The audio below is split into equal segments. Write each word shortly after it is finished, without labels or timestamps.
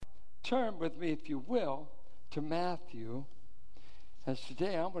Turn with me, if you will, to Matthew, as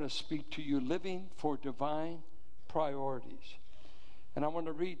today I'm going to speak to you living for divine priorities. And I want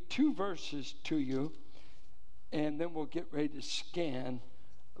to read 2 verses to you, and then we'll get ready to scan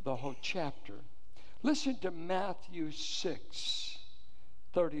the whole chapter. Listen to Matthew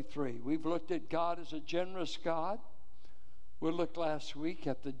 6:33. We've looked at God as a generous God. We looked last week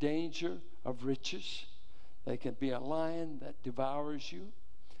at the danger of riches. They can be a lion that devours you,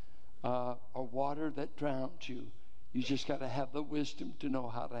 or water that drowns you. You just got to have the wisdom to know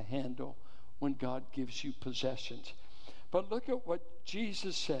how to handle when God gives you possessions. But look at what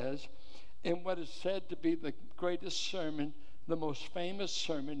Jesus says in what is said to be the greatest sermon, the most famous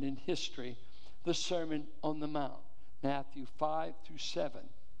sermon in history, the Sermon on the Mount, Matthew 5-7.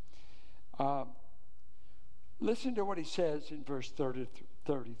 Listen to what he says in verse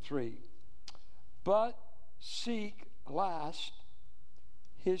 33. But seek last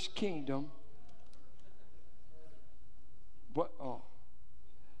his kingdom.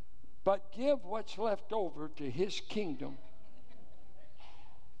 But give what's left over to his kingdom.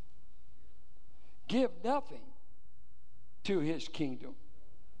 Give nothing to his kingdom.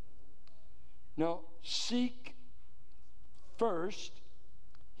 No, seek first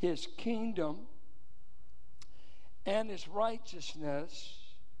his kingdom and his righteousness,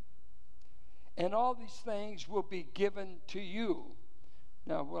 and all these things will be given to you.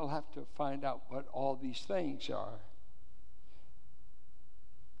 Now, we'll have to find out what all these things are.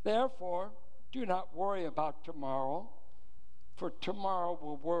 Therefore, do not worry about tomorrow, for tomorrow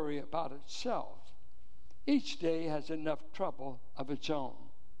will worry about itself. Each day has enough trouble of its own.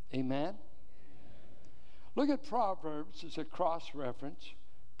 Amen? Look at Proverbs as a cross-reference.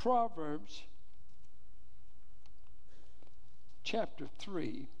 Proverbs chapter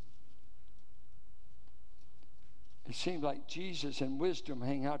 3. It seems like Jesus and wisdom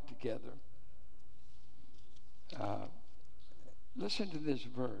hang out together. Listen to this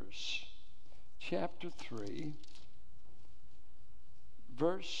verse. Chapter 3,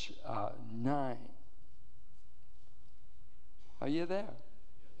 verse 9. Are you there?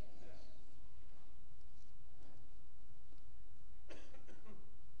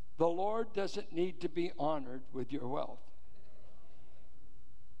 The Lord doesn't need to be honored with your wealth.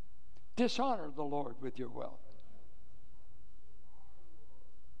 Dishonor the Lord with your wealth.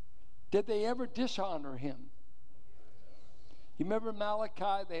 Did they ever dishonor him? You remember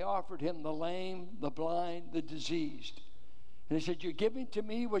Malachi? They offered him the lame, the blind, the diseased. And he said, you're giving to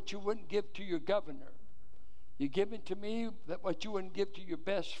me what you wouldn't give to your governor. You're giving to me that what you wouldn't give to your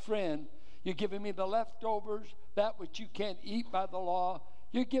best friend. You're giving me the leftovers, that which you can't eat by the law.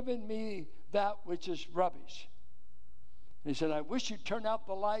 You're giving me that which is rubbish. And he said, I wish you'd turn out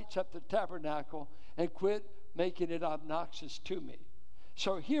the lights at the tabernacle and quit making it obnoxious to me.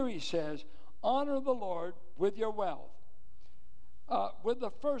 So here he says, honor the Lord with your wealth, with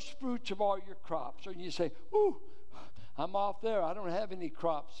the first fruits of all your crops. And you say, ooh, I'm off there. I don't have any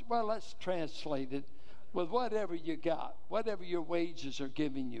crops. Well, let's translate it with whatever you got, whatever your wages are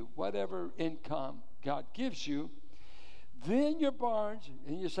giving you, whatever income God gives you. Then your barns,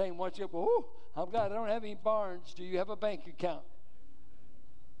 and you're saying once again, well, ooh, I'm glad I don't have any barns. Do you have a bank account?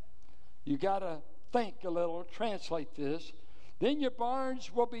 You got to think a little, translate this. Then your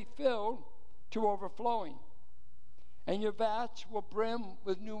barns will be filled to overflowing, and your vats will brim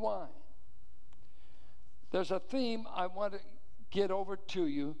with new wine. There's a theme I want to get over to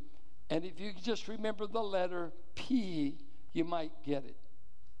you, and if you just remember the letter P, you might get it.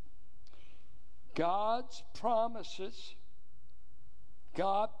 God promises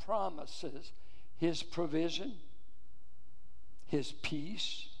his provision, his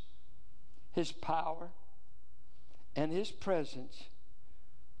peace, his power, and his presence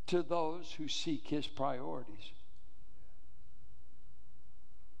to those who seek his priorities.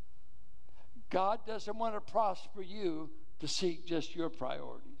 God doesn't want to prosper you to seek just your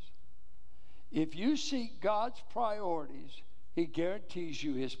priorities. If you seek God's priorities, he guarantees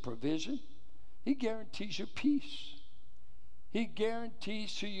you his provision. He guarantees you peace. He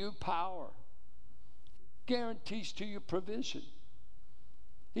guarantees to you power. Guarantees to you provision.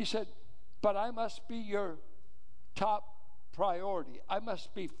 He said, but I must be your top priority. I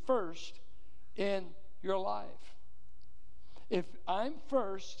must be first in your life. If I'm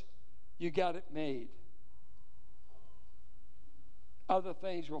first, you got it made. Other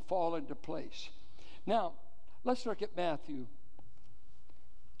things will fall into place. Now, let's look at Matthew.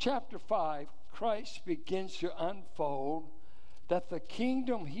 Chapter 5, Christ begins to unfold that the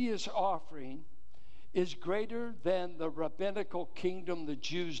kingdom he is offering is greater than the rabbinical kingdom the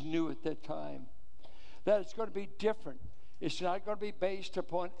Jews knew at that time. That it's going to be different. It's not going to be based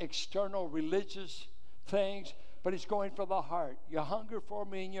upon external religious things, but it's going for the heart. You hunger for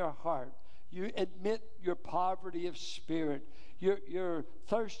me in your heart. You admit your poverty of spirit. You're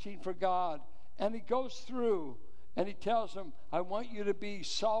thirsting for God. And he goes through and he tells them, I want you to be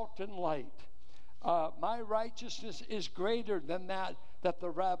salt and light. My righteousness is greater than that the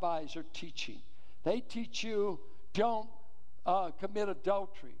rabbis are teaching. They teach you, don't commit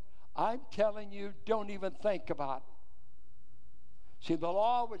adultery. I'm telling you, don't even think about it. See, the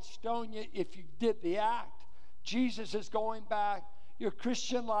law would stone you if you did the act. Jesus is going back. Your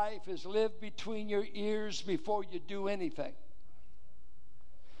Christian life is lived between your ears before you do anything.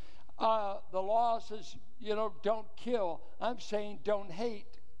 The law says, don't kill. I'm saying don't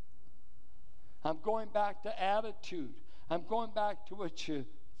hate. I'm going back to attitude. I'm going back to what you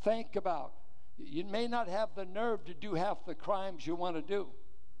think about. You may not have the nerve to do half the crimes you want to do.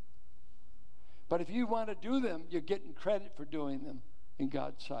 But if you want to do them, you're getting credit for doing them in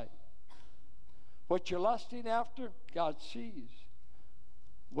God's sight. What you're lusting after, God sees.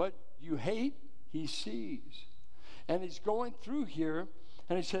 What you hate, he sees. And he's going through here,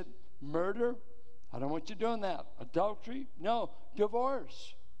 and he said, murder, I don't want you doing that. Adultery, no.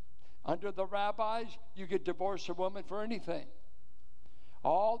 Divorce. Under the rabbis, you could divorce a woman for anything.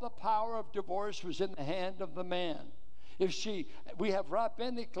 All the power of divorce was in the hand of the man. We have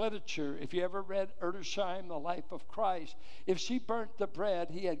rabbinic literature. If you ever read Edersheim, The Life of Christ, if she burnt the bread,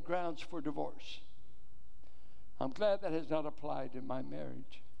 he had grounds for divorce. I'm glad that has not applied in my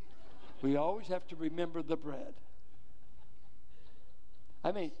marriage. We always have to remember the bread.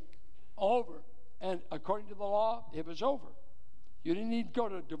 I mean, over. And according to the law, it was over. You didn't need to go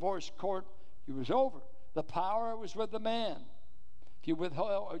to a divorce court. It was over. The power was with the man. If you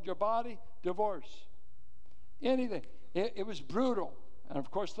withheld your body, divorce. Anything. It was brutal. And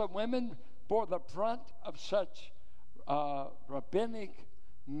of course, the women bore the brunt of such rabbinic,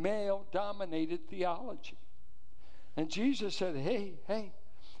 male-dominated theology. And Jesus said, hey,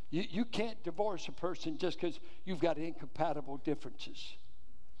 you can't divorce a person just because you've got incompatible differences.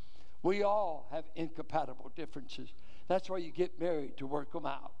 We all have incompatible differences. That's why you get married, to work them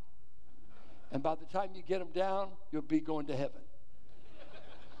out. And by the time you get them down, you'll be going to heaven.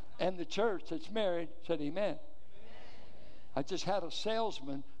 And the church that's married said amen. I just had a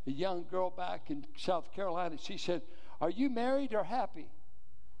salesman, a young girl back in South Carolina. She said, are you married or happy?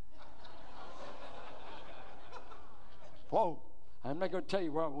 Whoa, I'm not going to tell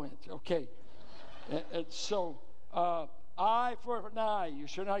you where I went. Okay. And so, eye for an eye. You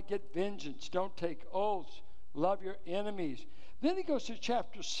shall not get vengeance. Don't take oaths. Love your enemies. Then he goes to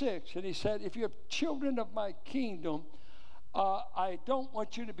chapter 6, and he said, if you're children of my kingdom, I don't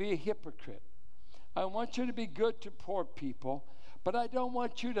want you to be a hypocrite. I want you to be good to poor people, but I don't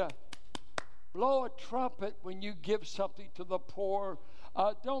want you to blow a trumpet when you give something to the poor.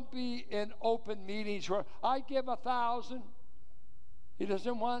 Don't be in open meetings where I give 1,000. He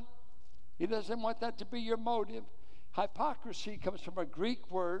doesn't want that to be your motive. Hypocrisy comes from a Greek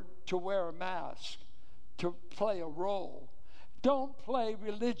word to wear a mask, to play a role. Don't play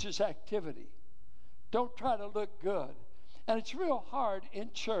religious activity. Don't try to look good. And it's real hard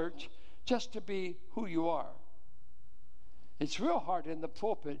in church just to be who you are. It's real hard in the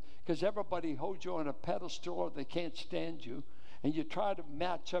pulpit because everybody holds you on a pedestal or they can't stand you, and you try to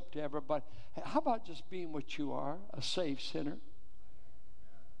match up to everybody. How about just being what you are, a saved sinner?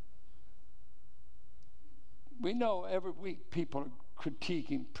 We know every week people are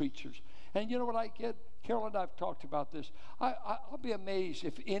critiquing preachers. And you know what I get? Carol and I have talked about this. I'll be amazed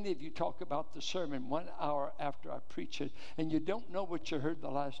if any of you talk about the sermon 1 hour after I preach it, and you don't know what you heard the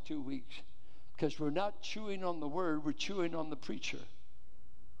last 2 weeks. Because we're not chewing on the word, we're chewing on the preacher.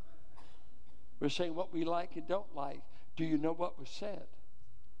 We're saying what we like and don't like. Do you know what was said?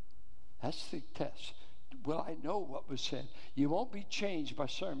 That's the test. Will I know what was said? You won't be changed by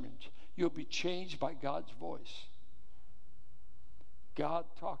sermons. You'll be changed by God's voice. God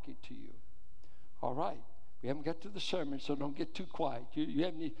talking to you. All right. We haven't got to the sermon, so don't get too quiet.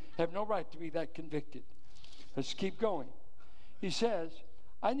 You have no right to be that convicted. Let's keep going. He says,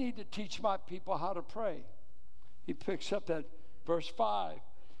 I need to teach my people how to pray. He picks up that verse 5.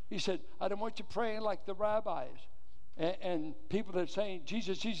 He said, I don't want you praying like the rabbis and people that are saying,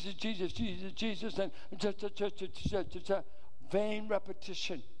 Jesus, Jesus, Jesus, Jesus, Jesus, and vain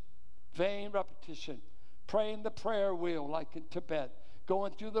repetition. Vain repetition. Praying the prayer wheel like in Tibet.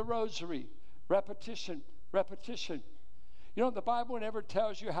 Going through the rosary. Repetition. Repetition. You know, the Bible never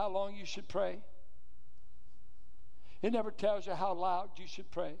tells you how long you should pray. It never tells you how loud you should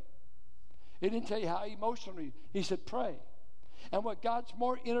pray. It didn't tell you how emotionally. He said pray. And what God's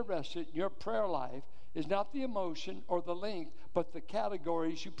more interested in your prayer life is not the emotion or the length, but the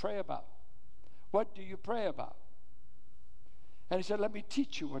categories you pray about. What do you pray about? And he said, let me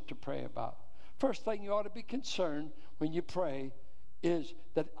teach you what to pray about. First thing you ought to be concerned when you pray is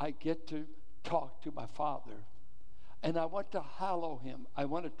that I get to talk to my Father. And I want to hallow him. I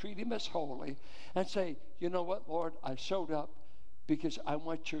want to treat him as holy and say, you know what, Lord, I showed up because I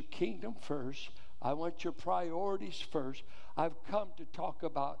want your kingdom first. I want your priorities first. I've come to talk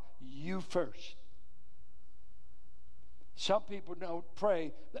about you first. Some people don't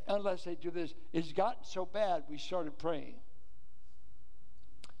pray unless they do this. It's gotten so bad, we started praying.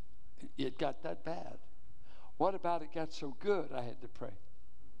 It got that bad. What about it got so good I had to pray?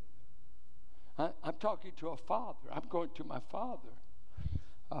 I'm talking to a father. I'm going to my Father.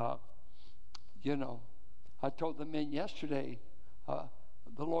 I told the men yesterday,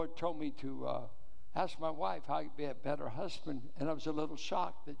 the Lord told me to ask my wife how I'd be a better husband, and I was a little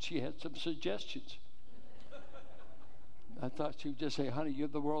shocked that she had some suggestions. I thought she would just say, honey, you're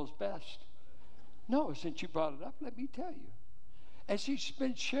the world's best. No, since you brought it up, let me tell you. And she's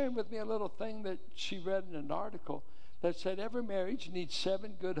been sharing with me a little thing that she read in an article that said every marriage needs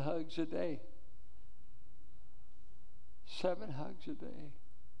 7 good hugs a day. 7 hugs a day.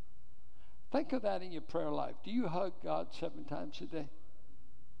 Think of that in your prayer life. Do you hug God 7 times a day?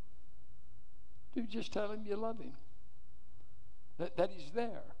 Do you just tell him you love him? That he's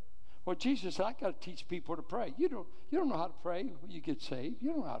there. Well, Jesus said, I got to teach people to pray. You don't know how to pray when you get saved. You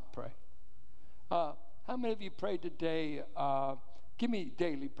don't know how to pray. How many of you prayed today, give me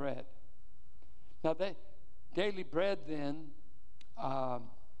daily bread? Now, daily bread then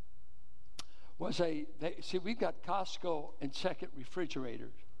see, we've got Costco and Second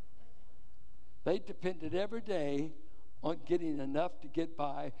refrigerators. They depended every day on getting enough to get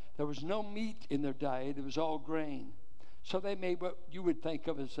by. There was no meat in their diet. It was all grain. So they made what you would think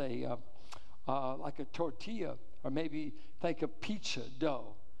of as like a tortilla, or maybe think of pizza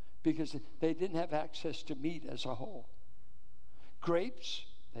dough, because they didn't have access to meat as a whole. Grapes,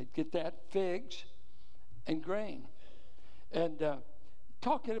 they'd get that, figs, and grain. And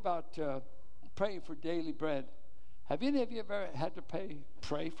talking about praying for daily bread, have any of you ever had to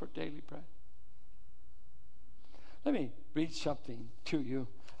pray for daily bread? Let me read something to you.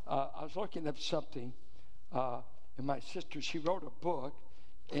 I was looking up something, and my sister, she wrote a book,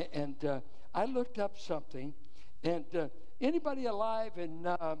 and I looked up something, and anybody alive in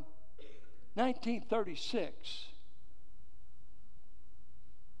 1936?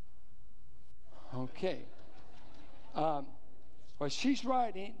 Okay. Well, she's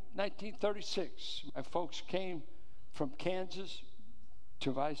writing 1936. My folks came from Kansas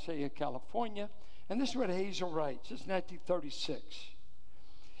to Visalia, California. And this is what Hazel writes. This is 1936.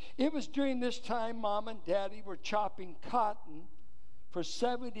 It was during this time Mom and Daddy were chopping cotton for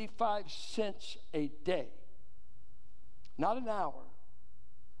 75 cents a day. Not an hour,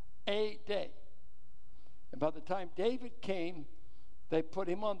 a day. And by the time David came, they put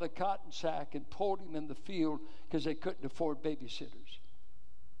him on the cotton sack and pulled him in the field because they couldn't afford babysitters.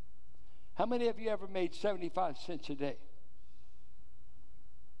 How many of you ever made 75 cents a day?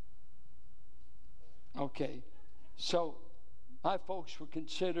 Okay, so my folks were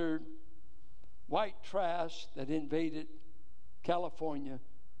considered white trash that invaded California.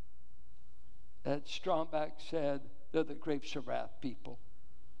 As Stromback said, they're the grapes of wrath people.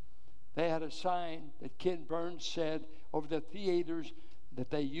 They had a sign that Ken Burns said over the theaters that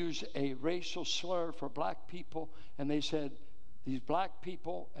they use a racial slur for black people, and they said, these black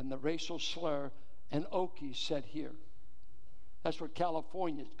people and the racial slur, and Okie said here. That's what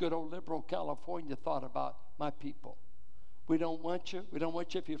California, good old liberal California, thought about my people. We don't want you. We don't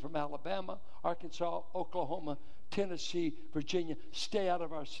want you if you're from Alabama, Arkansas, Oklahoma, Tennessee, Virginia. Stay out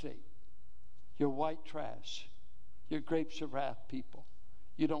of our state. You're white trash. You're grapes of wrath people.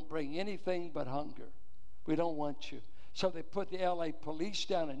 You don't bring anything but hunger. We don't want you. So they put the LA police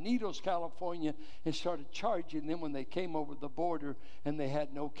down in Needles, California, and started charging them when they came over the border and they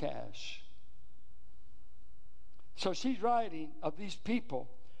had no cash. So she's writing of these people.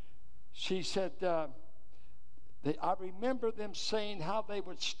 She said, I remember them saying how they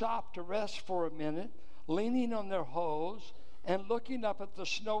would stop to rest for a minute, leaning on their hoes and looking up at the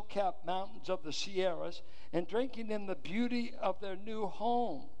snow-capped mountains of the Sierras and drinking in the beauty of their new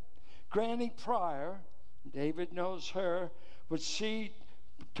home. Granny Pryor, David knows her, would see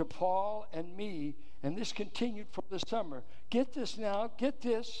to Paul and me, and this continued for the summer. Get this now, get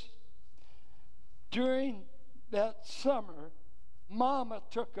this. During that summer, Mama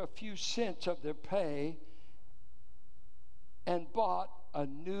took a few cents of their pay and bought a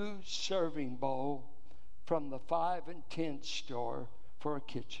new serving bowl from the 5 and 10 store for a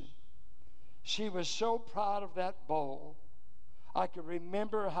kitchen. She was so proud of that bowl. I could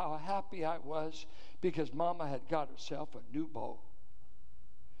remember how happy I was because Mama had got herself a new bowl.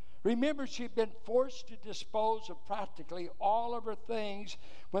 Remember, she'd been forced to dispose of practically all of her things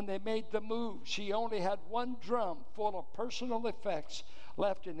when they made the move. She only had one drum full of personal effects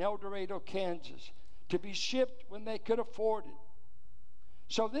left in El Dorado, Kansas, to be shipped when they could afford it.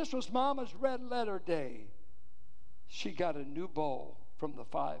 So this was Mama's red letter day. She got a new bowl from the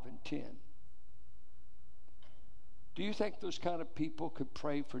 5 and 10. Do you think those kind of people could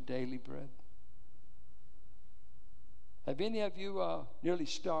pray for daily bread? Have any of you nearly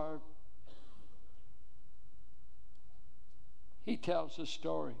starved? He tells this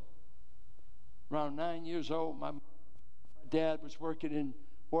story. Around 9 years old, my dad was working in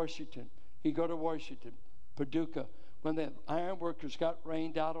Washington. He'd go to Washington, Paducah. When the iron workers got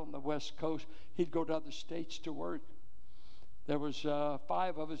rained out on the West Coast, he'd go to other states to work. There was 5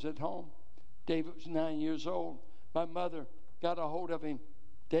 of us at home. David was 9 years old. My mother got a hold of him.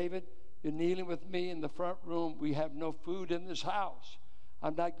 David, you're kneeling with me in the front room. We have no food in this house.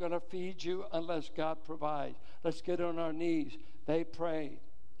 I'm not going to feed you unless God provides. Let's get on our knees. They prayed.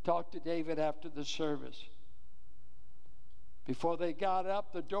 Talked to David after the service. Before they got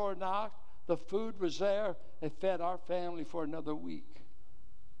up, the door knocked. The food was there. They fed our family for another week.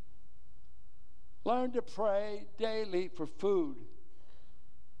 Learn to pray daily for food.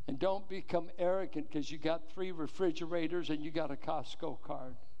 And don't become arrogant because you got 3 refrigerators and you got a Costco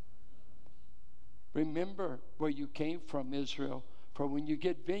card. Remember where you came from, Israel. For when you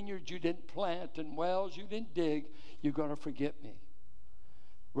get vineyards you didn't plant and wells you didn't dig, you're going to forget me.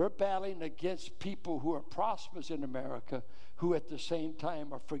 We're battling against people who are prosperous in America who at the same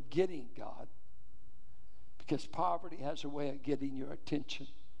time are forgetting God. Because poverty has a way of getting your attention.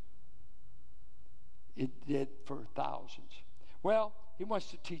 It did for thousands. Well, he wants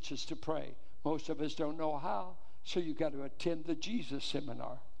to teach us to pray. Most of us don't know how, so you got to attend the Jesus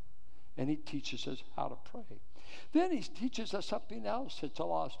seminar. And he teaches us how to pray. Then he teaches us something else that's a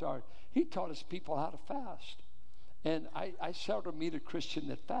lost art. He taught us people how to fast. And I seldom meet a Christian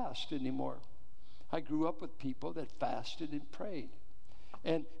that fasts anymore. I grew up with people that fasted and prayed.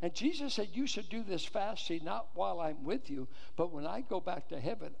 And Jesus said, you should do this fasting not while I'm with you, but when I go back to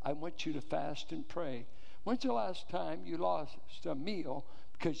heaven, I want you to fast and pray. When's the last time you lost a meal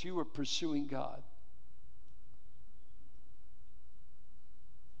because you were pursuing God?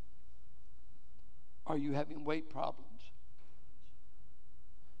 Are you having weight problems?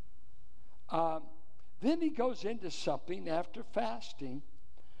 Then he goes into something after fasting.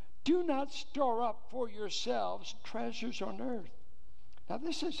 Do not store up for yourselves treasures on earth. Now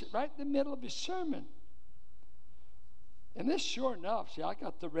this is right in the middle of his sermon. And this, sure enough, see, I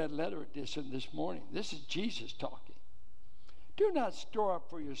got the red letter edition this morning. This is Jesus talking. Do not store up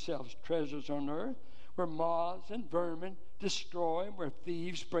for yourselves treasures on earth, where moths and vermin destroy, and where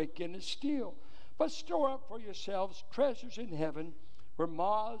thieves break in and steal. But store up for yourselves treasures in heaven, where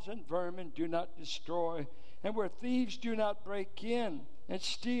moths and vermin do not destroy, and where thieves do not break in and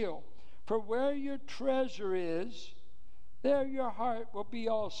steal. For where your treasure is, there your heart will be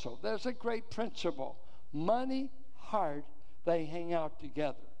also. There's a great principle. Money, heart, they hang out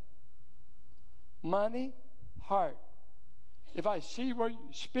together. Money, heart. If I see where you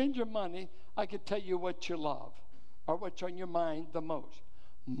spend your money, I can tell you what you love or what's on your mind the most.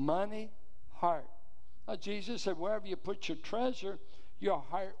 Money, heart. Now, Jesus said, wherever you put your treasure, your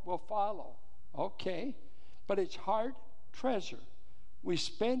heart will follow. Okay, but it's heart, treasure. We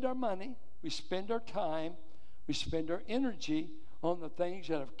spend our money, we spend our time, we spend our energy on the things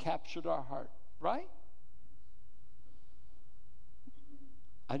that have captured our heart, right?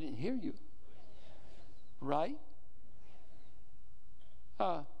 I didn't hear you. Right?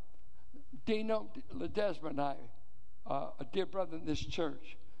 Dino Ledesma and I, a dear brother in this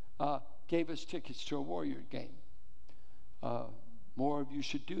church, gave us tickets to a Warrior game. More of you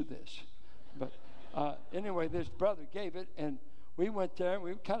should do this. But anyway, this brother gave it, and we went there, and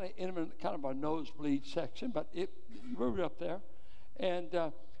we were kind of in kind of a nosebleed section, but we were up there. And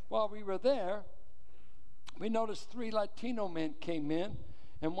while we were there, we noticed 3 Latino men came in,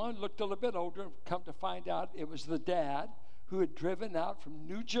 and one looked a little bit older. Come to find out, it was the dad who had driven out from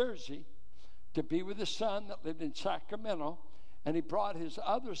New Jersey to be with his son that lived in Sacramento, and he brought his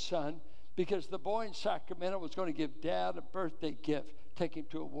other son because the boy in Sacramento was going to give dad a birthday gift, take him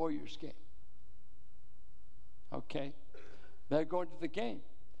to a Warriors game. Okay? They're going to the game.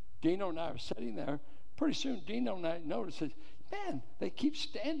 Dino and I are sitting there. Pretty soon, Dino and I noticed, said, man, they keep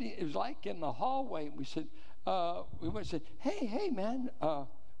standing. It was like in the hallway. We said, we went and said, hey, man,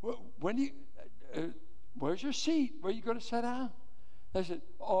 when do you, where's your seat? Where are you going to sit down? They said,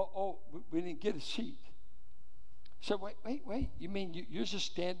 we didn't get a seat. I said, wait. You mean you're just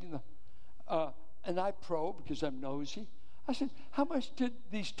standing there? And I probed because I'm nosy. I said, how much did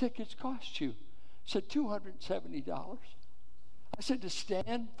these tickets cost you? I said, $270. I said, to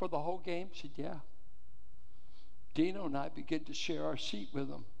stand for the whole game? She said, yeah. Dino and I began to share our seat with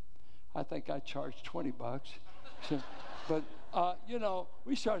them. I think I charged $20. So, but,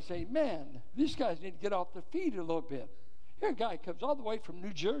 we started saying, man, these guys need to get off their feet a little bit. Here a guy comes all the way from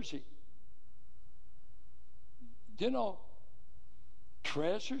New Jersey.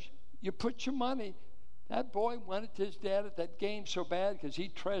 Treasures, you put your money. That boy wanted his dad at that game so bad because he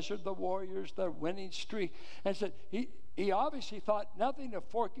treasured the Warriors, their winning streak. And said he obviously thought nothing of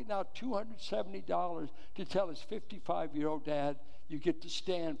forking out $270 to tell his 55-year-old dad, you get to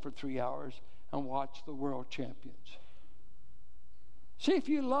stand for 3 hours and watch the world champions. See, if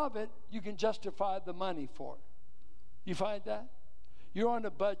you love it, you can justify the money for it. You find that? You're on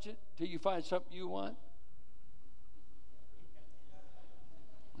a budget till you find something you want?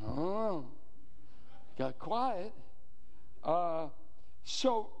 Oh, got quiet. Then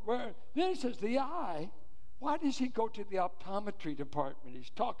it says the eye. Why does he go to the optometry department? He's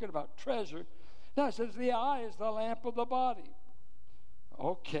talking about treasure. Now it says the eye is the lamp of the body.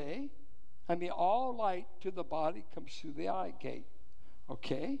 Okay. All light to the body comes through the eye gate.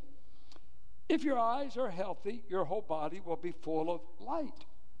 Okay. If your eyes are healthy, your whole body will be full of light.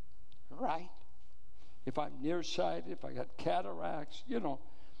 Right? If I'm nearsighted, if I got cataracts,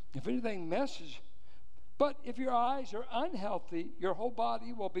 if anything messes. But if your eyes are unhealthy, your whole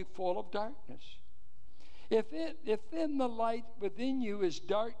body will be full of darkness. If then the light within you is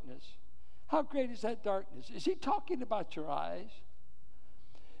darkness, how great is that darkness? Is he talking about your eyes?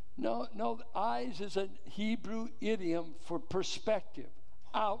 No, eyes is a Hebrew idiom for perspective,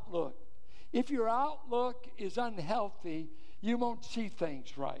 outlook. If your outlook is unhealthy, you won't see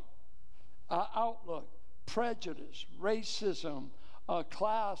things right. Outlook, prejudice, racism,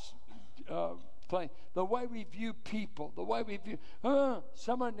 class play, the way we view people, the way we view,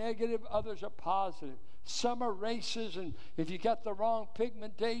 some are negative, others are positive. Some are racist, and if you got the wrong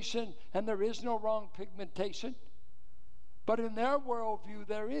pigmentation, and there is no wrong pigmentation, but in their worldview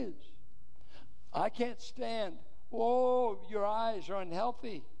there is. I can't stand, your eyes are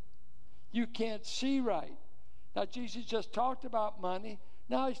unhealthy. You can't see right. Now, Jesus just talked about money.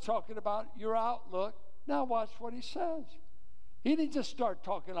 Now he's talking about your outlook. Now watch what he says. He didn't just start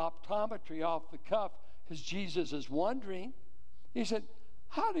talking optometry off the cuff because Jesus is wondering. He said,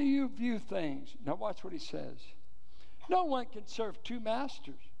 how do you view things? Now watch what he says. No one can serve two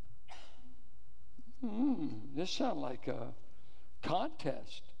masters. This sounds like a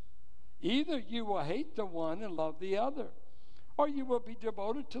contest. Either you will hate the one and love the other, or you will be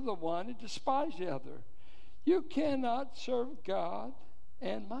devoted to the one and despise the other. You cannot serve God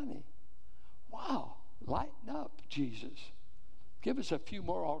and money. Wow, lighten up, Jesus. Give us a few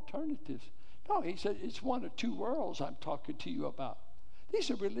more alternatives. No, he said, it's one of two worlds I'm talking to you about. These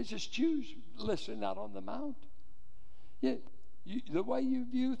are religious Jews listening out on the mount. The way you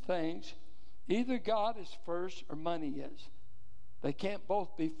view things, either God is first or money is. They can't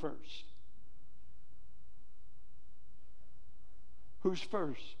both be first. Who's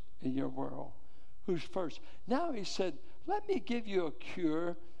first in your world? Who's first? Now he said, let me give you a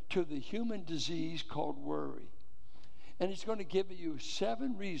cure to the human disease called worry. And he's going to give you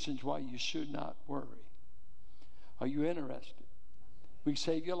 7 reasons why you should not worry. Are you interested? We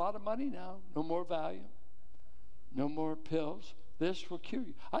save you a lot of money now. No more Valium. No more pills. This will cure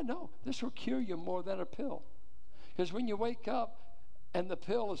you. I know. This will cure you more than a pill. Because when you wake up and the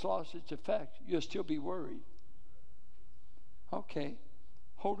pill has lost its effect, you'll still be worried. Okay.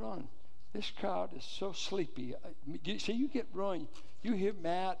 Hold on. This crowd is so sleepy. See, you get ruined. You hear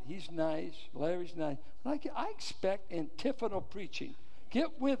Matt, he's nice. Larry's nice. I expect antiphonal preaching.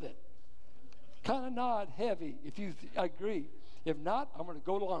 Get with it. Kind of nod heavy if you agree. If not, I'm going to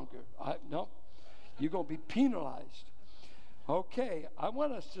go longer. No, you're going to be penalized. Okay, I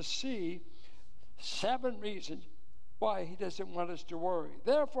want us to see 7 reasons why he doesn't want us to worry.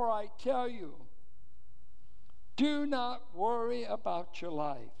 Therefore, I tell you, do not worry about your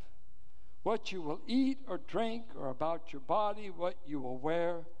life, what you will eat or drink, or about your body, what you will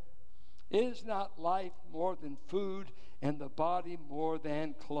wear. Is not life more than food, and the body more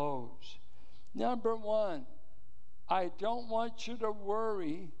than clothes? Number 1, I don't want you to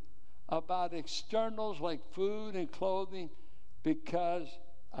worry about externals like food and clothing, because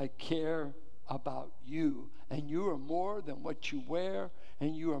I care about you. And you are more than what you wear,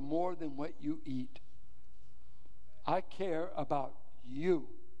 and you are more than what you eat. I care about you,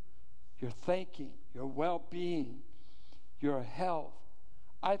 your thinking, your well-being, your health,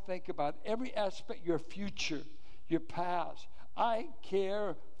 I think about every aspect, your future, your past. I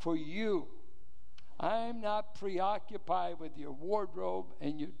care for you. I'm not preoccupied with your wardrobe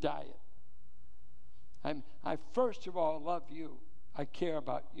and your diet. I first of all love you. I care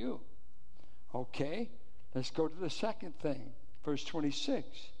about you. Okay, let's go to the second thing. Verse 26.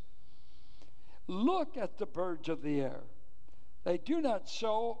 Look at the birds of the air. They do not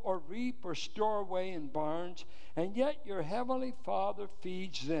sow or reap or store away in barns, and yet your heavenly Father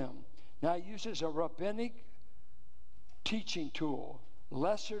feeds them. Now he uses a rabbinic teaching tool,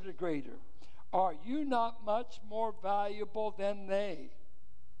 lesser to greater. Are you not much more valuable than they?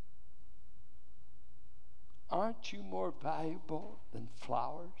 Aren't you more valuable than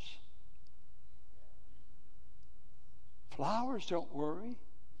flowers? Flowers don't worry.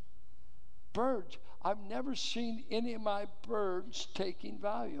 Birds, I've never seen any of my birds taking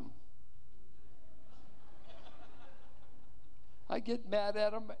Valium. I get mad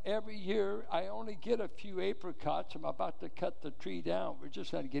at them every year. I only get a few apricots. I'm about to cut the tree down. We're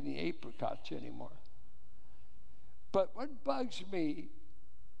just not getting apricots anymore. But what bugs me,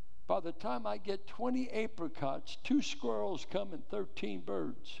 by the time I get 20 apricots, 2 squirrels come and 13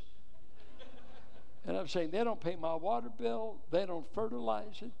 birds. And I'm saying they don't pay my water bill, they don't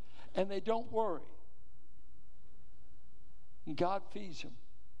fertilize it, and they don't worry. And God feeds them.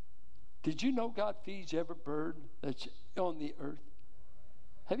 Did you know God feeds every bird that's on the earth?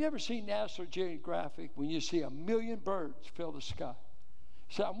 Have you ever seen National Geographic when you see 1 million birds fill the sky?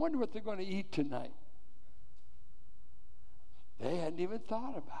 So I wonder what they're going to eat tonight. They hadn't even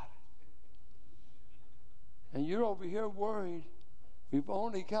thought about it. And you're over here worried. We've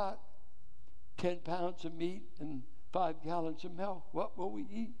only got 10 pounds of meat and 5 gallons of milk. What will we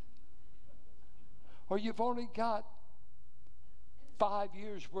eat? Or you've only got 5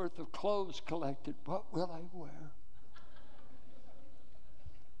 years worth of clothes collected. What will I wear?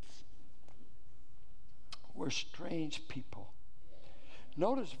 We're strange people.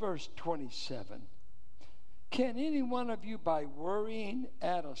 Notice verse 27. Can any one of you, by worrying,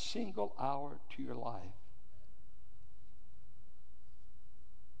 add a single hour to your life?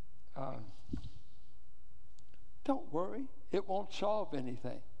 Don't worry. It won't solve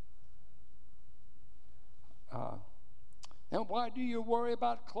anything. And why do you worry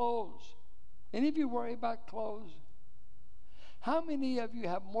about clothes? Any of you worry about clothes? How many of you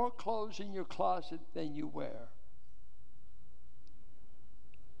have more clothes in your closet than you wear?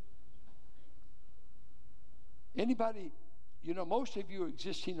 Anybody, most of you are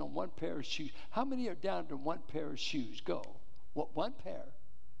existing on one pair of shoes. How many are down to one pair of shoes? Go. What, one pair?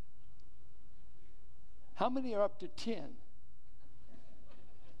 How many are up to 10?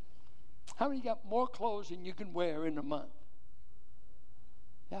 How many got more clothes than you can wear in a month?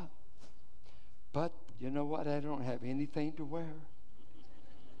 Yeah. But you know what? I don't have anything to wear.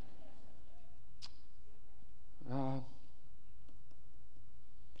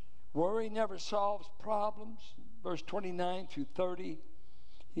 Worry never solves problems. Verse 29 through 30,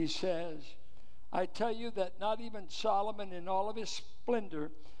 he says, I tell you that not even Solomon in all of his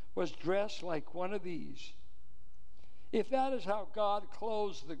splendor was dressed like one of these. If that is how God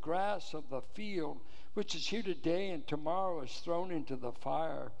clothes the grass of the field, which is here today and tomorrow is thrown into the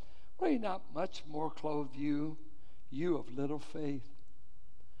fire, will he not much more clothe you, you of little faith?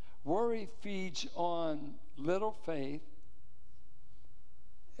 Worry feeds on little faith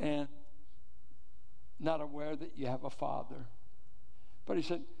and not aware that you have a Father. But he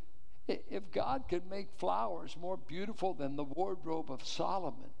said, if God could make flowers more beautiful than the wardrobe of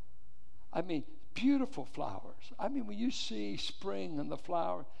Solomon, I mean, beautiful flowers. I mean, when you see spring and the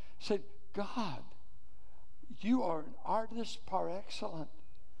flower, say, God, you are an artist par excellence.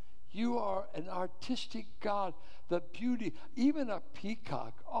 You are an artistic God. The beauty, even a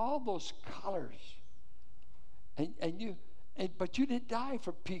peacock, all those colors. But you didn't die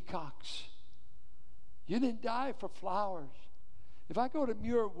for peacocks. You didn't die for flowers. If I go to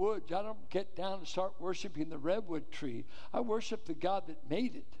Muir Woods, I don't get down and start worshiping the redwood tree. I worship the God that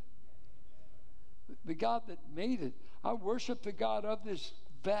made it. The God that made it. I worship the God of this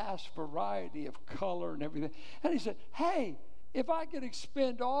vast variety of color and everything. And he said, hey, if I could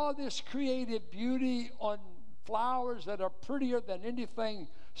expend all this creative beauty on flowers that are prettier than anything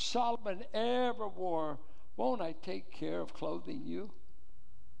Solomon ever wore, won't I take care of clothing you?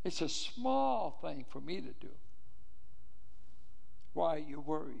 It's a small thing for me to do. Why are you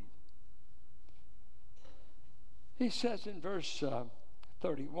worried? He says in verse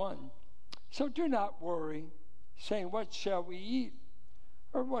 31, so do not worry, saying, what shall we eat?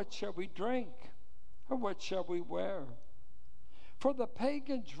 Or what shall we drink? Or what shall we wear? For the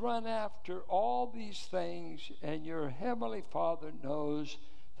pagans run after all these things, and your heavenly Father knows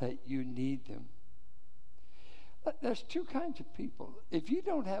that you need them. There's two kinds of people. If you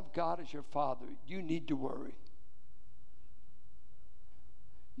don't have God as your Father, you need to worry.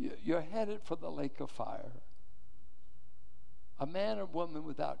 You're headed for the lake of fire. A man or woman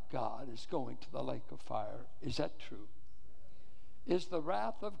without God is going to the lake of fire. Is that true? Is the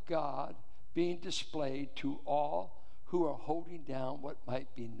wrath of God being displayed to all who are holding down what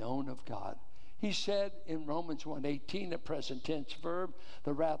might be known of God? He said in Romans 1:18, a present tense verb,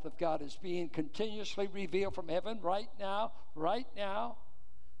 the wrath of God is being continuously revealed from heaven right now,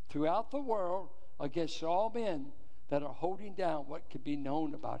 throughout the world against all men that are holding down what could be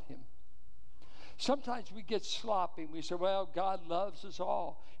known about him. Sometimes we get sloppy. We say, well, God loves us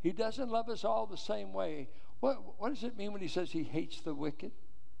all. He doesn't love us all the same way. What does it mean when he says he hates the wicked?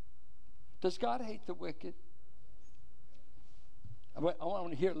 Does God hate the wicked? I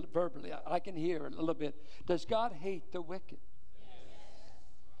want to hear it verbally. I can hear it a little bit. Does God hate the wicked? Yes.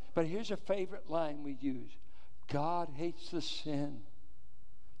 But here's a favorite line we use. God hates the sin,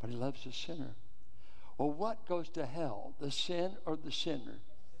 but he loves the sinner. Well, what goes to hell, the sin or the sinner?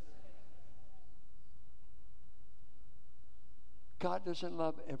 God doesn't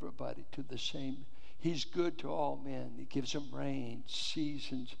love everybody to the same. He's good to all men. He gives them rain,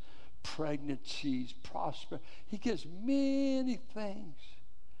 seasons, pregnancies, prosperity. He gives many things.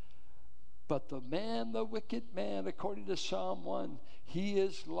 But the wicked man, according to Psalm 1, he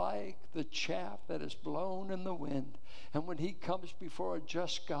is like the chaff that is blown in the wind. And when he comes before a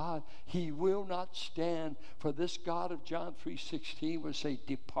just God, he will not stand. For this God of John 3:16 will say,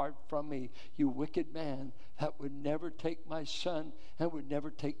 depart from me, you wicked man, that would never take my son and would never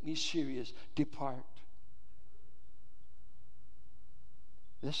take me serious. Depart.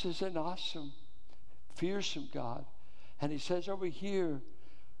 This is an awesome, fearsome God. And he says over here,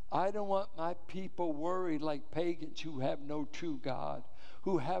 I don't want my people worried like pagans who have no true God,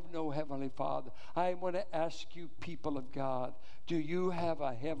 who have no heavenly Father. I want to ask you, people of God, do you have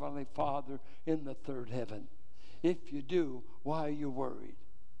a heavenly Father in the third heaven? If you do, why are you worried?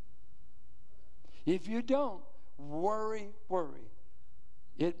 If you don't, worry.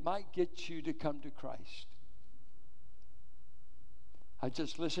 It might get you to come to Christ. I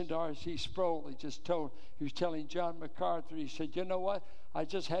just listened to R.C. Sproul. He was telling John MacArthur, he said, you know what? I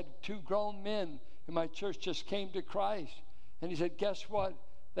just had 2 grown men in my church just came to Christ. And he said, guess what?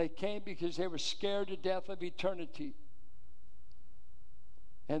 They came because they were scared to death of eternity.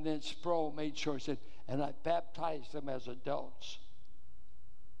 And then Sproul made sure, he said, and I baptized them as adults.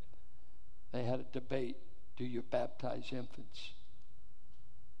 They had a debate. Do you baptize infants?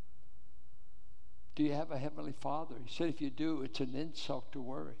 Do you have a heavenly Father? He said, if you do, it's an insult to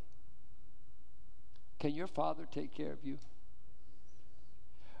worry. Can your Father take care of you?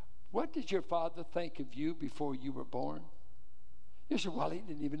 What did your Father think of you before you were born? You said, well, he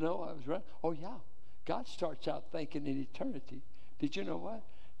didn't even know I was right. Oh, yeah. God starts out thinking in eternity. Did you know what?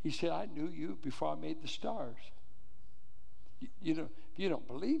 He said, I knew you before I made the stars. You know, if you don't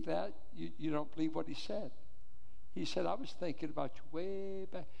believe that, you don't believe what he said. He said, I was thinking about you way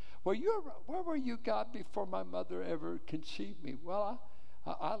back. Well, where were you, God, before my mother ever conceived me? Well,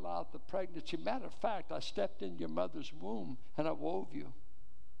 I allowed the pregnancy. Matter of fact, I stepped in your mother's womb and I wove you.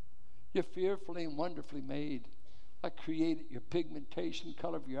 You're fearfully and wonderfully made. I created your pigmentation,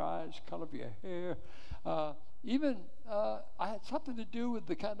 color of your eyes, color of your hair. I had something to do with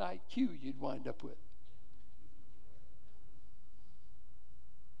the kind of IQ you'd wind up with.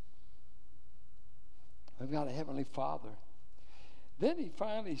 I've got a heavenly Father. Then he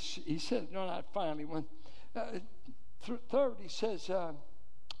said, no, not finally. Third, he says,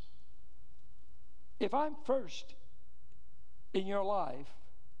 if I'm first in your life,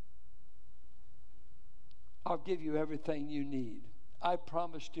 I'll give you everything you need. I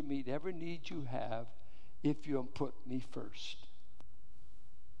promise to meet every need you have if you'll put me first.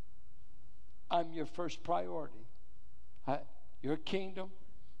 I'm your first priority. Your kingdom,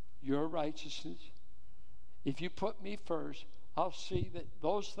 your righteousness. If you put me first, I'll see that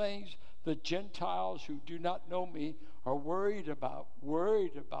those things the Gentiles who do not know me are worried about,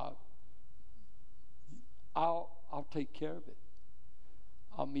 I'll take care of it.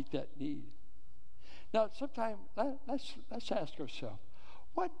 I'll meet that need. Now, sometimes let's ask ourselves,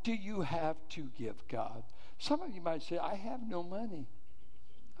 what do you have to give God? Some of you might say, I have no money.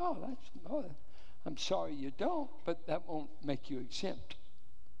 I'm sorry you don't, but that won't make you exempt.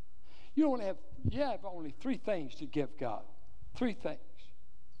 You have only 3 things to give God. 3 things.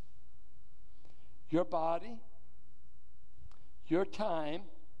 Your body, your time,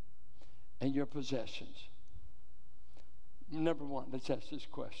 and your possessions. Number 1, let's ask this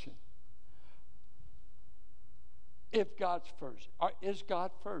question. If God's first. Is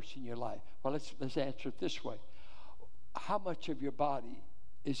God first in your life? Well, let's answer it this way. How much of your body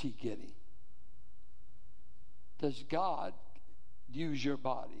is he getting? Does God use your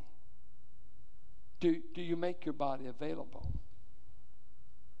body? Do you make your body available?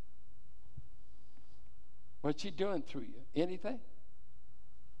 What's he doing through you? Anything?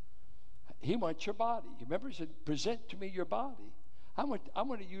 He wants your body. You remember he said, present to me your body. I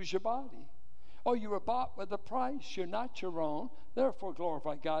want to use your body. Oh, you were bought with a price. You're not your own. Therefore,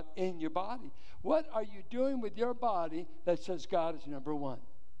 glorify God in your body. What are you doing with your body that says God is number one?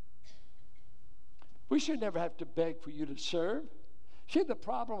 We should never have to beg for you to serve. See the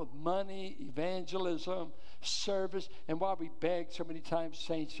problem with money, evangelism, service, and why we beg so many times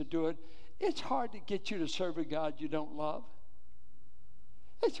saints to do it. It's hard to get you to serve a God you don't love.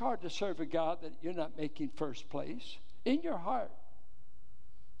 It's hard to serve a God that you're not making first place in your heart.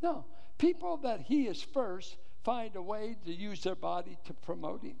 No. People that he is first find a way to use their body to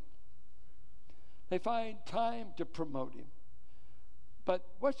promote him. They find time to promote him. But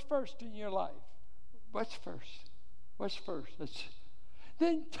what's first in your life? What's first? What's first?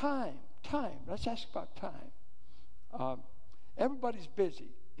 Then time. Let's ask about time. Everybody's busy.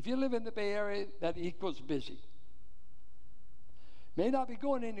 If you live in the Bay Area, that equals busy. May not be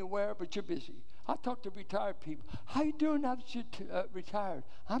going anywhere, but you're busy. I talk to retired people. How you doing now that you're retired?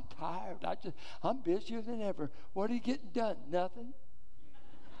 I'm tired. I'm busier than ever. What are you getting done? Nothing.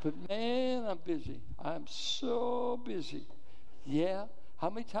 But man, I'm busy. I'm so busy. Yeah. How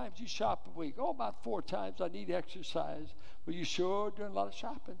many times you shop a week? Oh, about 4 times. I need exercise. Well, you sure doing a lot of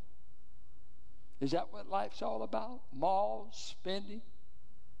shopping. Is that what life's all about? Malls, spending?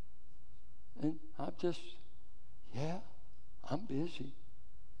 And I'm busy.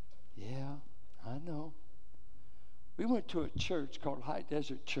 Yeah, I know. We went to a church called High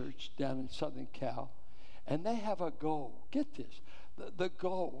Desert Church down in Southern Cal, and they have a goal. Get this. The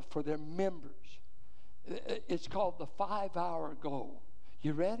goal for their members. It's called the 5-hour goal.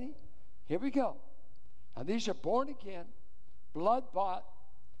 You ready? Here we go. Now, these are born again, blood-bought,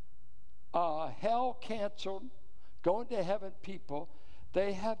 hell-canceled, going to heaven people.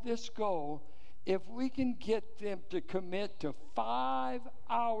 They have this goal. If we can get them to commit to 5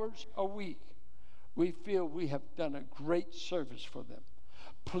 hours a week, we feel we have done a great service for them.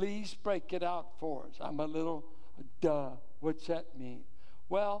 Please break it out for us. I'm a little, what's that mean?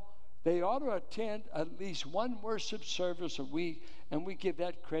 Well, they ought to attend at least one worship service a week, and we give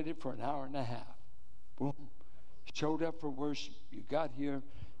that credit for an hour and a half. Boom. Showed up for worship. You got here,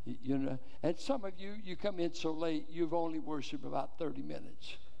 you know. And some of you come in so late, you've only worshiped about 30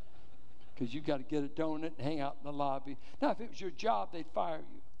 minutes. Because you got to get a donut and hang out in the lobby. Now, if it was your job, they'd fire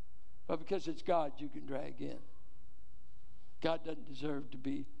you. But because it's God, you can drag in. God doesn't deserve to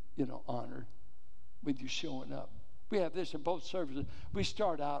be, honored with you showing up. We have this in both services. We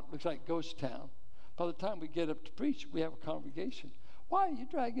start out, looks like ghost town. By the time we get up to preach, we have a congregation. Why are you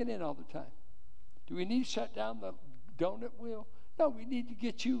dragging in all the time? Do we need to shut down the donut wheel? No, we need to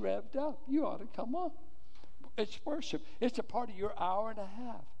get you revved up. You ought to come on. It's worship. It's a part of your hour and a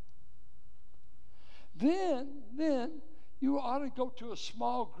half. Then you ought to go to a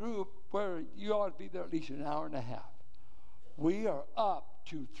small group where you ought to be there at least an hour and a half. We are up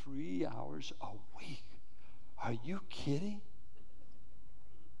to 3 hours a week. Are you kidding?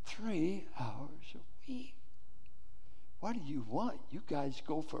 3 hours a week. What do you want? You guys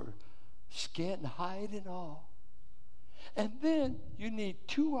go for skin, hide, and all. And then you need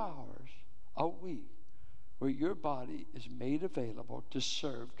 2 hours a week where your body is made available to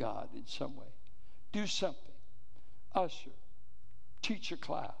serve God in some way. Do something. Usher. Teach a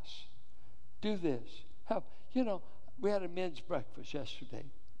class. Do this. Help. We had a men's breakfast yesterday.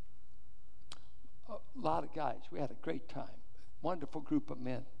 A lot of guys. We had a great time. Wonderful group of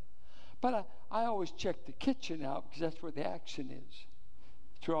men. But I always check the kitchen out because that's where the action is.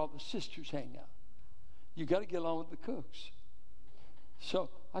 It's where all the sisters hang out. You got to get along with the cooks. So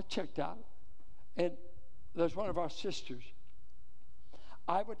I checked out, and there's one of our sisters.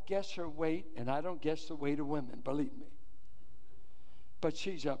 I would guess her weight, and I don't guess the weight of women, believe me. But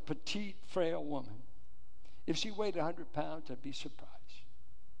she's a petite, frail woman. If she weighed 100 pounds, I'd be surprised.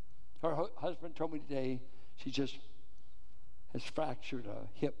 Her husband told me today she just has fractured a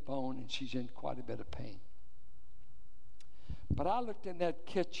hip bone, and she's in quite a bit of pain. But I looked in that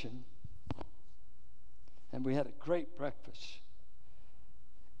kitchen, and we had a great breakfast.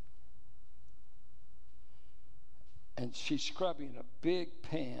 And she's scrubbing a big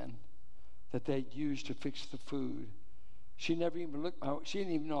pan that they'd used to fix the food. She never even looked. She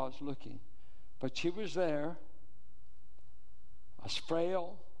didn't even know I was looking. But she was there, a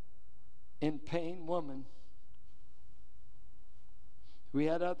frail, in pain woman, We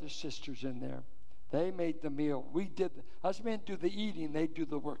had other sisters in there. They made the meal. We did. Us men do the eating. They do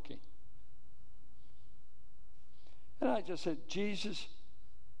the working. And I just said, Jesus,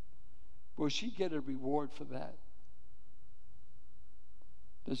 will she get a reward for that?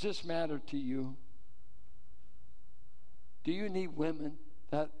 Does this matter to you? Do you need women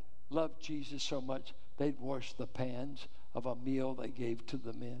that love Jesus so much they'd wash the pans of a meal they gave to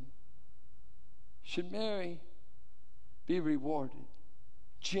the men? Should Mary be rewarded?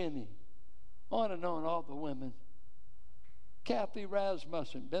 Jenny, on and on, all the women. Kathy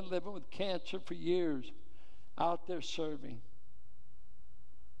Rasmussen, been living with cancer for years, out there serving.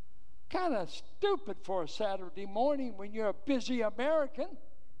 Kind of stupid for a Saturday morning when you're a busy American,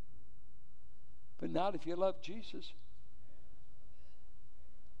 but not if you love Jesus.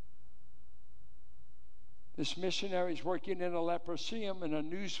 This missionary is working in a leprosarium, and a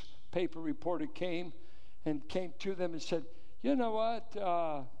newspaper reporter came to them and said, you know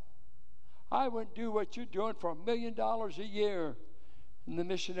what? I wouldn't do what you're doing for $1 million a year. And the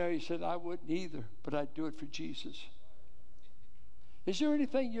missionary said, I wouldn't either, but I'd do it for Jesus. Is there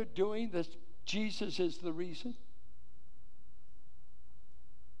anything you're doing that Jesus is the reason?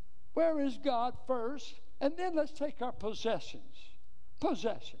 Where is God first? And then let's take our possessions.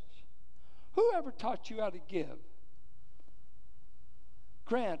 Possessions. Whoever taught you how to give?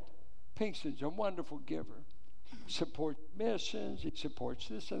 Grant Pinkston's a wonderful giver. He supports missions. He supports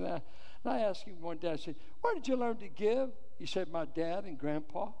this and that. And I asked him one day, I said, where did you learn to give? He said, my dad and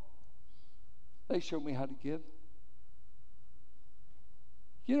grandpa. They showed me how to give.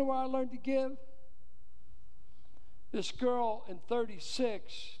 You know where I learned to give? This girl in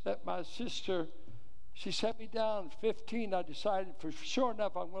 36 that my sister, she set me down at 15. I decided for sure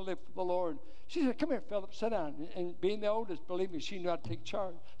enough I'm going to live for the Lord. She said, come here, Philip, sit down. And being the oldest, believe me, she knew how to take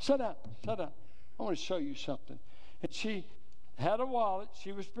charge. Sit down, sit down. I want to show you something. And she had a wallet.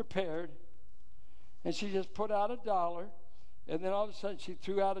 She was prepared. And she just put out $1. And then all of a sudden she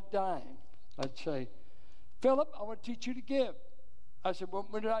threw out a dime. I'd say, Philip, I want to teach you to give. I said, well,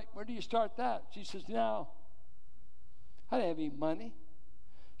 when do you start that? She says, now. I didn't have any money.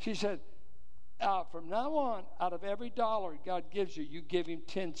 She said, from now on, out of every $1 God gives you, you give him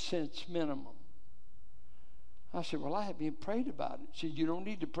 10 cents minimum. I said, well, I haven't even prayed about it. She said, you don't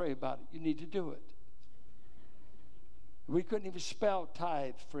need to pray about it. You need to do it. We couldn't even spell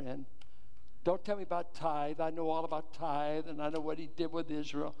tithe, friend. Don't tell me about tithe. I know all about tithe, and I know what he did with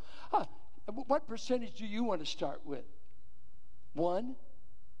Israel. What percentage do you want to start with? 1?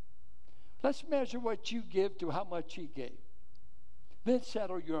 Let's measure what you give to how much he gave. Then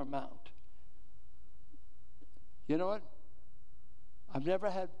settle your amount. You know what? I've never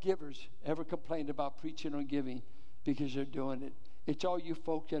had givers ever complain about preaching on giving because they're doing it. It's all you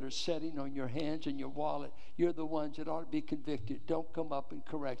folks that are sitting on your hands and your wallet. You're the ones that ought to be convicted. Don't come up and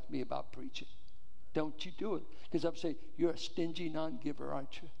correct me about preaching. Don't you do it. Because I'm saying, you're a stingy non-giver,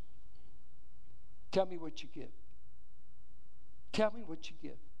 aren't you? Tell me what you give. Tell me what you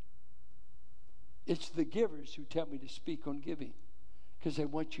give. It's the givers who tell me to speak on giving because they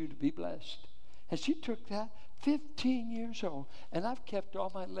want you to be blessed. And she took that 15 years old, and I've kept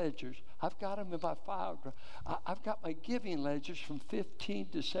all my ledgers. I've got them in my file. I've got my giving ledgers from 15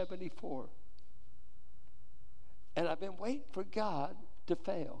 to 74. And I've been waiting for God to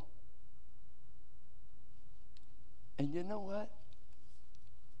fail. And you know what?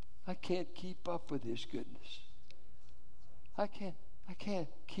 I can't keep up with his goodness. I can't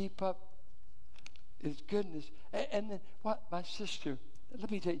keep up his goodness. And then what? My sister, let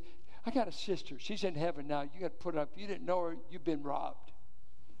me tell you, I got a sister. She's in heaven now. You got to put up. If you didn't know her, you've been robbed.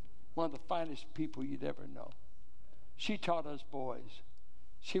 One of the finest people you'd ever know. She taught us boys.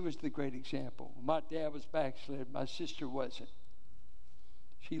 She was the great example. My dad was backslid. My sister wasn't.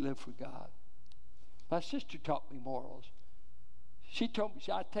 She lived for God. My sister taught me morals. She told me,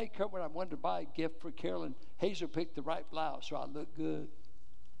 I'd take her when I wanted to buy a gift for Carolyn. Hazel picked the right blouse so I looked good.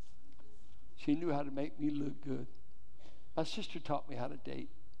 She knew how to make me look good. My sister taught me how to date.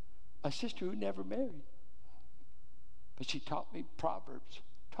 My sister who never married. But she taught me Proverbs,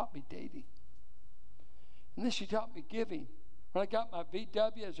 taught me dating. And then she taught me giving. When I got my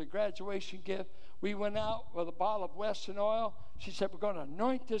VW as a graduation gift, we went out with a bottle of Wesson oil. She said, we're going to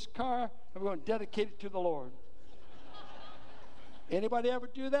anoint this car and we're going to dedicate it to the Lord. Anybody ever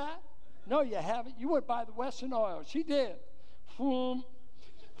do that? No, you haven't. You wouldn't buy the Wesson oil. She did.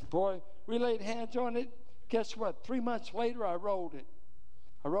 Boy, we laid hands on it. Guess what? 3 months later, I rolled it.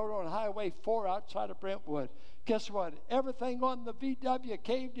 I rode on Highway 4 outside of Brentwood. Guess what? Everything on the VW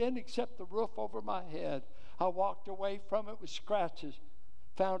caved in except the roof over my head. I walked away from it with scratches.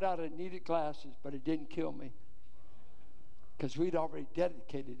 Found out I needed glasses, but it didn't kill me. because we'd already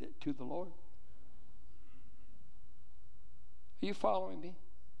dedicated it to the Lord. Are you following me?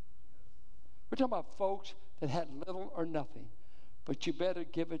 We're talking about folks that had little or nothing, but you better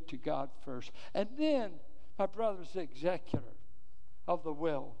give it to God first. And then my brother's the executor of the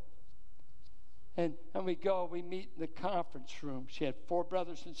will. And we we meet in the conference room. She had 4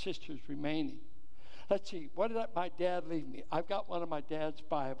 brothers and sisters remaining. Let's see, what did my dad leave me? I've got one of my dad's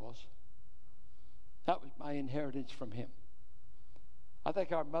Bibles. That was my inheritance from him. I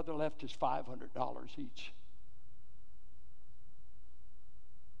think our mother left us $500 each.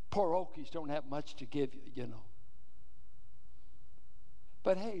 Poor Okies don't have much to give you, you know.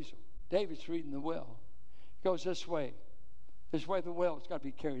 But Hazel, David's reading the will. He goes this way. This way the will is got to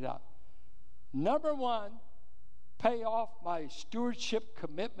be carried out. Number 1, pay off my stewardship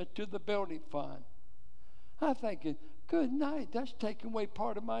commitment to the building fund. I'm thinking, good night, that's taking away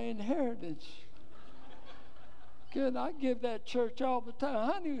part of my inheritance. Good, I give that church all the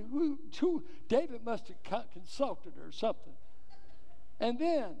time. Honey, who David must have consulted her or something. And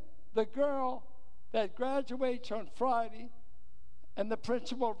then the girl that graduates on Friday, and the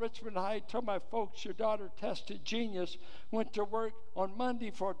principal of Richmond High told my folks, your daughter tested genius, went to work on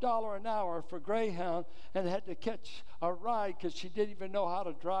Monday for $1 an hour for Greyhound and had to catch a ride because she didn't even know how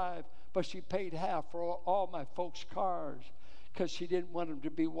to drive, but she paid half for all my folks' cars because she didn't want them to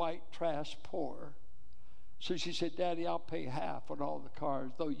be white trash poor. So she said, Daddy, I'll pay half on all the cars,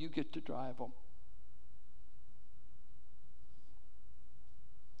 though you get to drive them.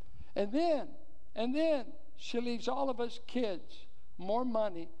 And then she leaves all of us kids more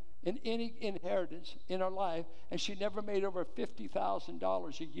money in any inheritance in her life, and she never made over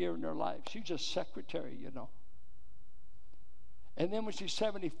 $50,000 a year in her life. She's just secretary, you know. And then when she's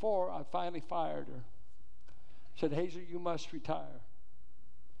 74, I finally fired her. Said, Hazel, you must retire.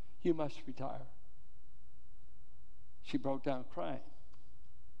 You must retire. She broke down crying.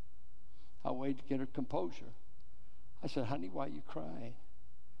 I waited to get her composure. I said, honey, why are you crying?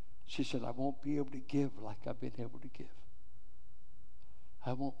 She said, I won't be able to give like I've been able to give.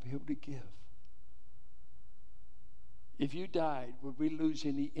 I won't be able to give. If you died, would we lose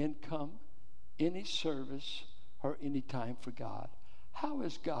any income, any service, or any time for God? How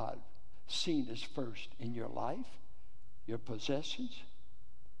is God seen as first in your life, your possessions,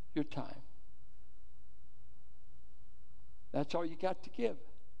 your time? That's all you got to give.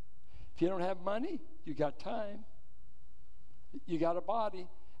 If you don't have money, you got time. You got a body.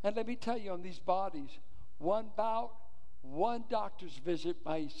 And let me tell you, on these bodies, one bout, one doctor's visit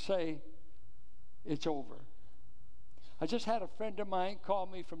might say it's over. I just had a friend of mine call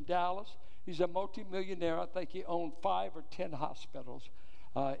me from Dallas. He's a multimillionaire. I think he owned 5 or 10 hospitals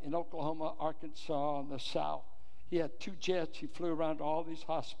in Oklahoma, Arkansas, and the South. He had 2 jets. He flew around to all these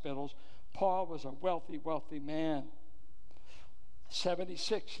hospitals. Paul was a wealthy, wealthy man.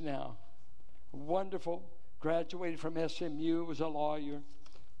 76 now. Wonderful. Graduated from SMU, was a lawyer,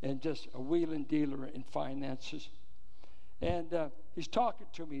 and just a wheeling dealer in finances. And he's talking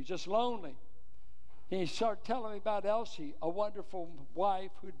to me. He's just lonely. And he started telling me about Elsie, a wonderful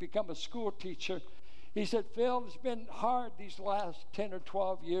wife who'd become a school teacher. He said, Phil, it's been hard these last 10 or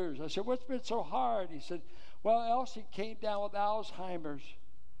 12 years. I said, what's been so hard? He said, well, Elsie came down with Alzheimer's.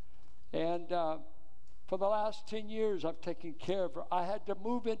 And for the last 10 years, I've taken care of her. I had to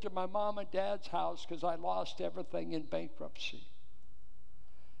move into my mom and dad's house because I lost everything in bankruptcy.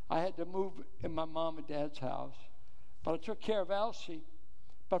 I had to move in my mom and dad's house. But I took care of Elsie.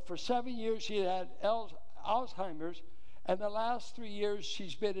 But for 7 years, she had Alzheimer's. And the last 3 years,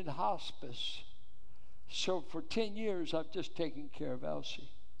 she's been in hospice. So for 10 years, I've just taken care of Elsie.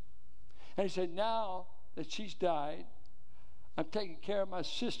 And he said, now that she's died, I'm taking care of my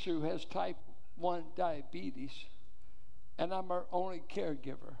sister who has type 1 diabetes. And I'm her only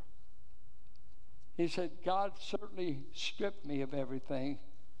caregiver. He said, God certainly stripped me of everything,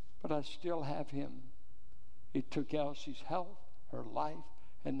 but I still have him. He took Elsie's health, her life,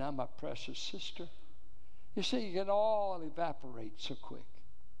 and now my precious sister. You see, you can all evaporate so quick.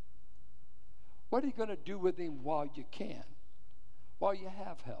 What are you going to do with him while you can? While you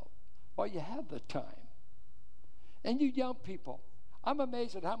have help? While you have the time? And you young people, I'm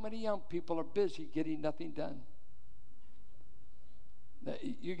amazed at how many young people are busy getting nothing done.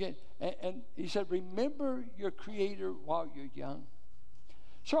 And he said, remember your Creator while you're young.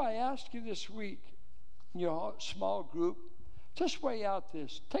 So I ask you this week, in your small group, just weigh out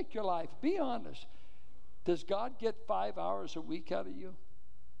this. Take your life. Be honest. Does God get 5 hours a week out of you?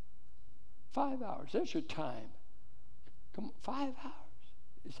 5 hours. There's your time. Come on, 5 hours.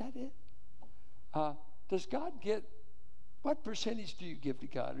 Is that it? Does God get, what percentage do you give to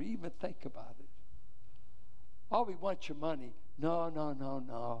God, or even think about it? Oh, we want your money. No.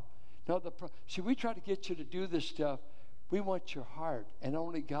 No, see, we try to get you to do this stuff. We want your heart, and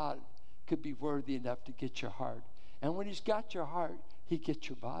only God could be worthy enough to get your heart. And when he's got your heart, he gets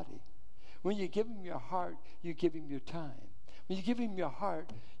your body. When you give him your heart, you give him your time. When you give him your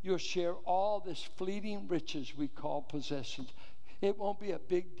heart, you'll share all this fleeting riches we call possessions. It won't be a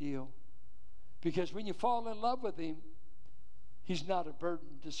big deal. Because when you fall in love with him, he's not a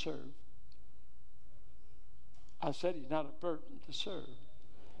burden to serve. I said he's not a burden to serve.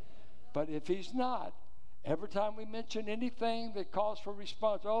 But if he's not, every time we mention anything that calls for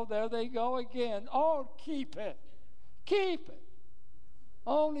response, oh, there they go again. Oh, keep it. Keep it.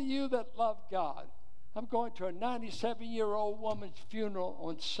 Only you that love God. I'm going to a 97-year-old woman's funeral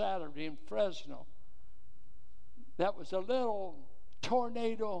on Saturday in Fresno. That was a little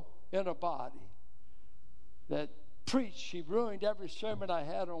tornado in a body that preached. She ruined every sermon I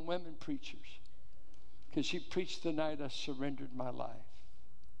had on women preachers because she preached the night I surrendered my life.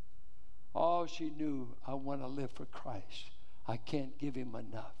 Oh, she knew I want to live for Christ. I can't give him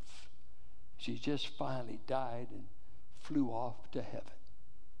enough. She just finally died and flew off to heaven.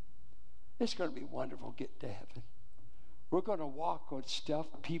 It's going to be wonderful getting to heaven. We're going to walk on stuff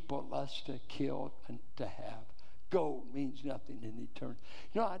people lust to kill and to have. Gold means nothing in eternity.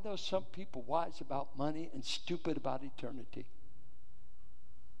 You know, I know some people wise about money and stupid about eternity.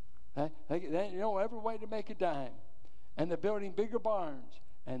 They know every way to make a dime. And they're building bigger barns.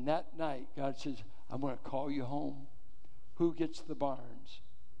 And that night, God says, I'm going to call you home. Who gets the barns?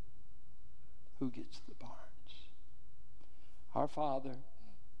 Who gets the barns? Our Father,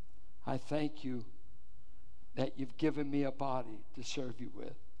 I thank you that you've given me a body to serve you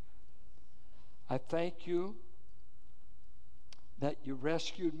with. I thank you that you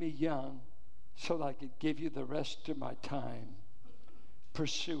rescued me young so that I could give you the rest of my time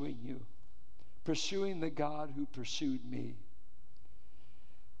pursuing you, pursuing the God who pursued me.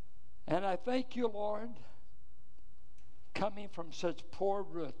 And I thank you, Lord, coming from such poor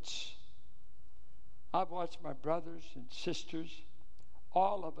roots. I've watched my brothers and sisters,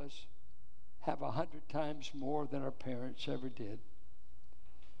 all of us, have 100 times more than our parents ever did.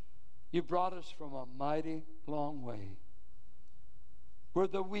 You brought us from a mighty long way. We're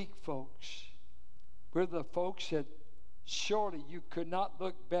the weak folks. We're the folks that surely you could not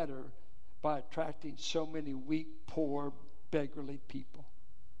look better by attracting so many weak, poor, beggarly people.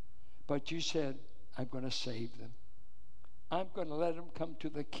 But you said, I'm going to save them. I'm going to let them come to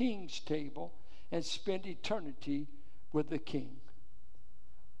the King's table and spend eternity with the King.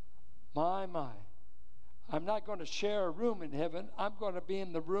 My. I'm not going to share a room in heaven. I'm going to be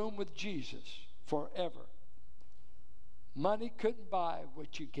in the room with Jesus forever. Money couldn't buy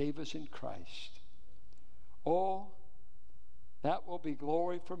what you gave us in Christ. Oh, that will be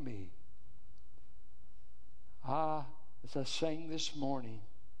glory for me. As I sang this morning,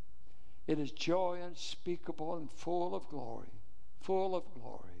 it is joy unspeakable and full of glory, full of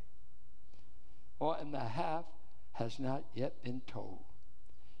glory. Oh, and the half has not yet been told.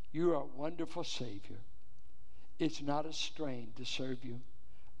 You are a wonderful Savior. It's not a strain to serve you.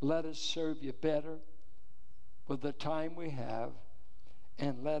 Let us serve you better with the time we have,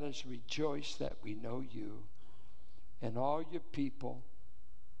 and let us rejoice that we know you. And all your people,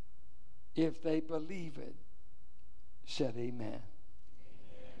 if they believe it, said amen. Amen.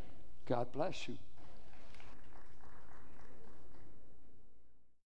 God bless you.